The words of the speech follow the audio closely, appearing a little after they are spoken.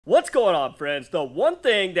What's going on, friends? The one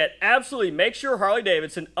thing that absolutely makes your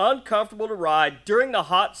Harley-Davidson uncomfortable to ride during the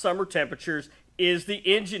hot summer temperatures is the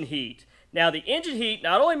engine heat. Now, the engine heat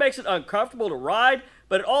not only makes it uncomfortable to ride,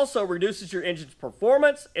 but it also reduces your engine's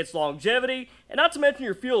performance, its longevity, and not to mention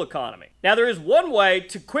your fuel economy. Now, there is one way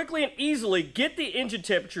to quickly and easily get the engine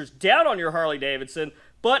temperatures down on your Harley-Davidson,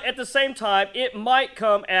 but at the same time, it might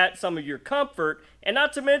come at some of your comfort, and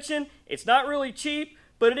not to mention, it's not really cheap,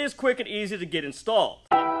 but it is quick and easy to get installed.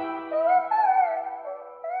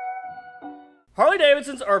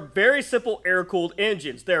 Harley-Davidsons are very simple air-cooled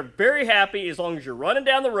engines. They're very happy as long as you're running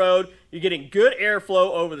down the road, you're getting good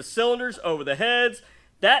airflow over the cylinders, over the heads.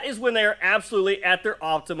 That is when they are absolutely at their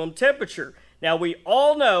optimum temperature. Now, we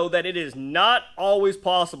all know that it is not always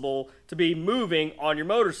possible to be moving on your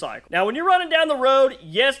motorcycle. Now, when you're running down the road,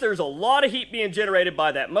 yes, there's a lot of heat being generated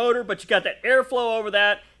by that motor, but you got that airflow over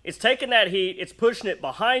that. It's taking that heat, it's pushing it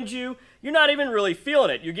behind you. You're not even really feeling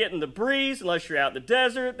it. You're getting the breeze, unless you're out in the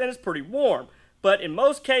desert, then it's pretty warm. But in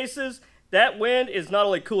most cases, that wind is not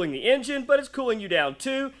only cooling the engine, but it's cooling you down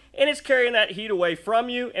too, and it's carrying that heat away from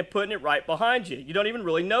you and putting it right behind you. You don't even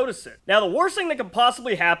really notice it. Now, the worst thing that can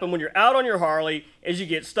possibly happen when you're out on your Harley is you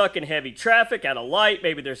get stuck in heavy traffic at a light,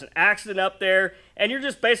 maybe there's an accident up there, and you're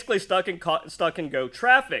just basically stuck in go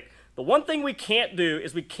traffic. The one thing we can't do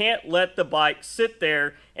is we can't let the bike sit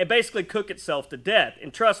there and basically cook itself to death.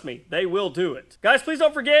 And trust me, they will do it. Guys, please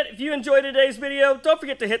don't forget, if you enjoyed today's video, don't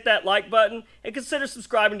forget to hit that like button and consider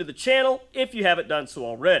subscribing to the channel if you haven't done so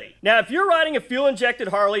already. Now, if you're riding a fuel-injected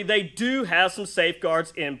Harley, they do have some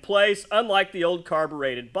safeguards in place, unlike the old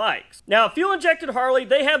carbureted bikes. Now, a fuel-injected Harley,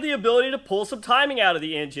 they have the ability to pull some timing out of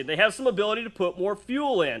the engine. They have some ability to put more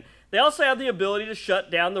fuel in. They also have the ability to shut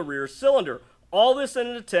down the rear cylinder. All this in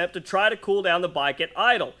an attempt to try to cool down the bike at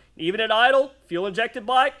idle. Even at idle, fuel-injected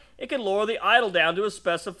bike, it can lower the idle down to a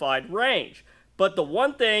specified range. But the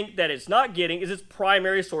one thing that it's not getting is its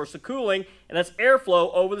primary source of cooling, and that's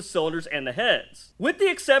airflow over the cylinders and the heads. With the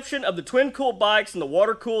exception of the twin-cooled bikes and the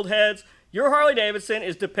water-cooled heads, your Harley-Davidson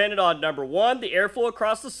is dependent on, number one, the airflow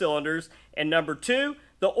across the cylinders, and number two,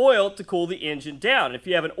 the oil to cool the engine down. And if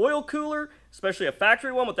you have an oil cooler, especially a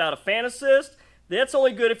factory one without a fan assist, that's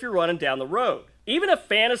only good if you're running down the road. Even a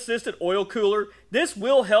fan-assisted oil cooler, this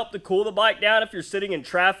will help to cool the bike down if you're sitting in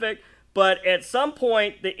traffic, but at some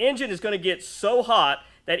point, the engine is going to get so hot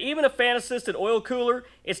that even a fan-assisted oil cooler,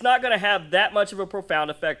 it's not going to have that much of a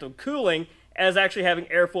profound effect on cooling as actually having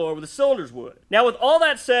airflow over the cylinders would. Now, with all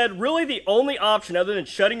that said, really the only option other than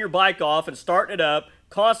shutting your bike off and starting it up,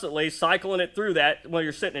 constantly cycling it through that when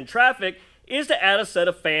you're sitting in traffic, is to add a set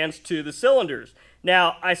of fans to the cylinders.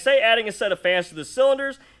 Now, I say adding a set of fans to the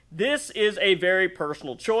cylinders. This is a very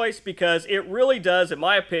personal choice because it really does, in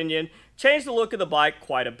my opinion, change the look of the bike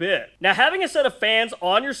quite a bit. Now, having a set of fans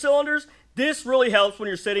on your cylinders, this really helps when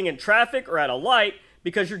you're sitting in traffic or at a light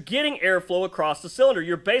because you're getting airflow across the cylinder.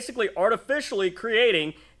 You're basically artificially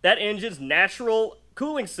creating that engine's natural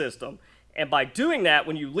cooling system. And by doing that,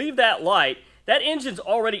 when you leave that light, that engine's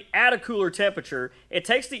already at a cooler temperature. It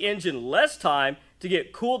takes the engine less time to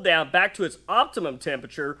get cooled down back to its optimum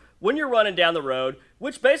temperature when you're running down the road,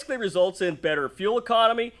 which basically results in better fuel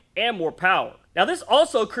economy and more power. Now, this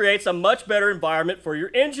also creates a much better environment for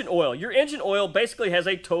your engine oil. Your engine oil basically has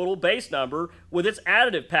a total base number with its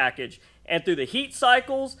additive package, and through the heat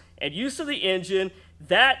cycles and use of the engine,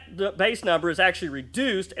 the base number is actually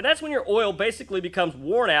reduced, and that's when your oil basically becomes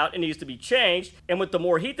worn out and needs to be changed. And with the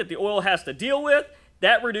more heat that the oil has to deal with,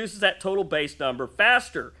 that reduces that total base number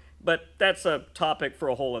faster. But that's a topic for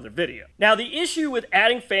a whole other video. Now, the issue with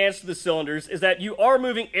adding fans to the cylinders is that you are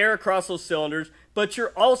moving air across those cylinders, but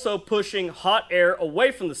you're also pushing hot air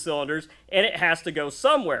away from the cylinders, and it has to go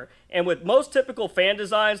somewhere. And with most typical fan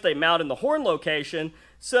designs, they mount in the horn location,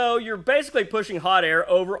 so you're basically pushing hot air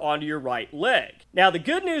over onto your right leg. Now, the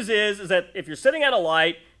good news is that if you're sitting at a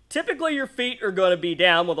light, typically your feet are going to be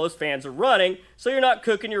down while those fans are running, so you're not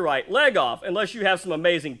cooking your right leg off, unless you have some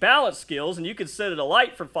amazing balance skills and you can sit at a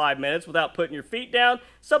light for 5 minutes without putting your feet down,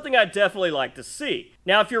 something I'd definitely like to see.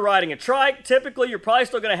 Now, if you're riding a trike, typically you're probably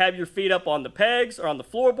still going to have your feet up on the pegs or on the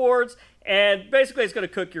floorboards, and basically it's going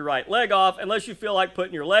to cook your right leg off unless you feel like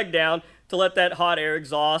putting your leg down to let that hot air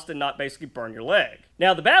exhaust and not basically burn your leg.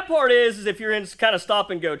 Now, the bad part is if you're in kind of stop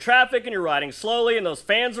and go traffic and you're riding slowly and those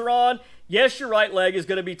fans are on, yes, your right leg is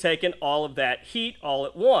going to be taking all of that heat all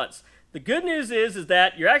at once. The good news is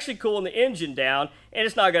that you're actually cooling the engine down and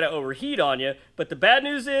it's not going to overheat on you, but the bad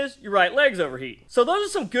news is your right leg's overheating. So those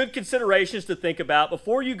are some good considerations to think about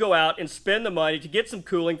before you go out and spend the money to get some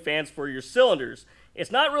cooling fans for your cylinders.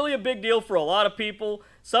 It's not really a big deal for a lot of people,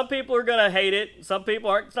 Some people are going to hate it. Some people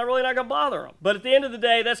aren't. It's not really not going to bother them. But at the end of the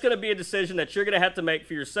day, that's going to be a decision that you're going to have to make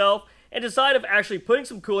for yourself and decide if actually putting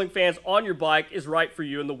some cooling fans on your bike is right for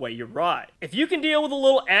you and the way you ride. If you can deal with a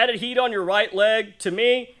little added heat on your right leg, to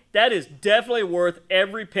me, that is definitely worth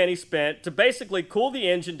every penny spent to basically cool the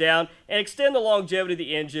engine down and extend the longevity of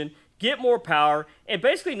the engine, get more power, and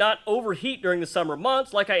basically not overheat during the summer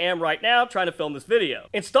months like I am right now trying to film this video.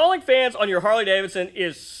 Installing fans on your Harley-Davidson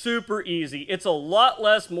is super easy. It's a lot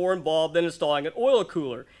more involved than installing an oil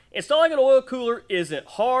cooler. Installing an oil cooler isn't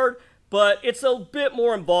hard, but it's a bit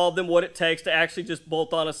more involved than what it takes to actually just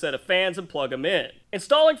bolt on a set of fans and plug them in.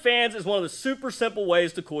 Installing fans is one of the super simple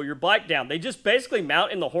ways to cool your bike down. They just basically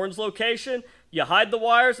mount in the horns location, you hide the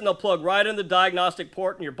wires, and they'll plug right in the diagnostic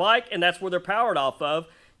port in your bike, and that's where they're powered off of.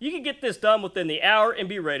 You can get this done within the hour and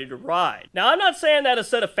be ready to ride. Now, I'm not saying that a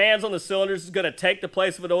set of fans on the cylinders is going to take the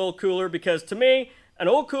place of an oil cooler, because to me, an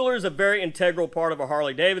oil cooler is a very integral part of a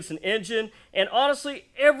Harley-Davidson engine, and honestly,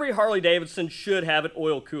 every Harley-Davidson should have an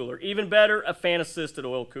oil cooler. Even better, a fan-assisted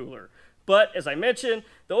oil cooler. But, as I mentioned,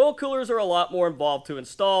 the oil coolers are a lot more involved to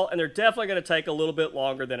install, and they're definitely going to take a little bit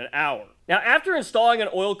longer than an hour. Now, after installing an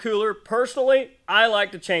oil cooler, personally, I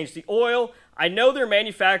like to change the oil. I know they're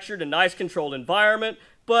manufactured in a nice controlled environment,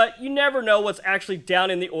 but you never know what's actually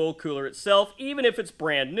down in the oil cooler itself, even if it's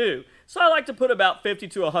brand new. So I like to put about 50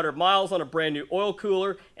 to 100 miles on a brand new oil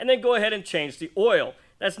cooler and then go ahead and change the oil.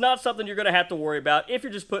 That's not something you're going to have to worry about if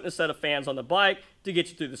you're just putting a set of fans on the bike to get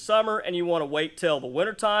you through the summer and you want to wait till the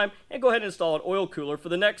winter time and go ahead and install an oil cooler for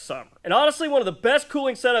the next summer. And honestly, one of the best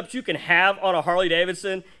cooling setups you can have on a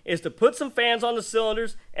Harley-Davidson is to put some fans on the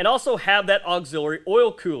cylinders and also have that auxiliary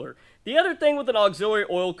oil cooler. The other thing with an auxiliary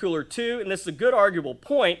oil cooler too, and this is a good arguable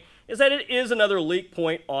point, is that it is another leak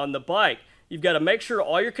point on the bike. You've got to make sure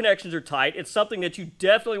all your connections are tight. It's something that you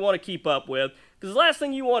definitely want to keep up with, because the last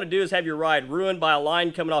thing you want to do is have your ride ruined by a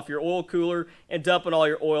line coming off your oil cooler and dumping all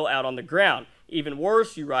your oil out on the ground. Even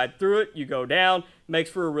worse, you ride through it, you go down, makes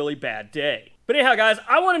for a really bad day. But anyhow, guys,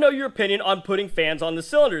 I want to know your opinion on putting fans on the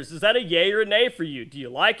cylinders. Is that a yay or a nay for you? Do you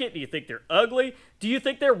like it? Do you think they're ugly? Do you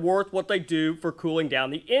think they're worth what they do for cooling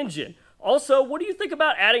down the engine? Also, what do you think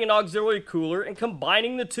about adding an auxiliary cooler and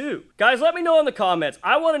combining the two? Guys, let me know in the comments.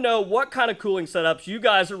 I want to know what kind of cooling setups you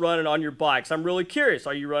guys are running on your bikes. I'm really curious.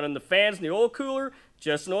 Are you running the fans and the oil cooler,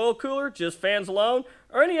 just an oil cooler, just fans alone,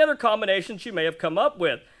 or any other combinations you may have come up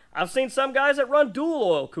with? I've seen some guys that run dual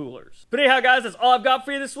oil coolers. But anyhow, guys, that's all I've got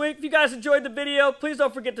for you this week. If you guys enjoyed the video, please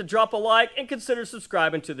don't forget to drop a like and consider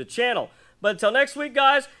subscribing to the channel. But until next week,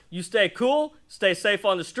 guys, you stay cool, stay safe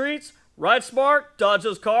on the streets, ride smart, dodge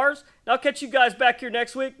those cars, and I'll catch you guys back here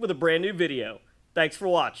next week with a brand new video. Thanks for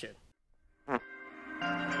watching.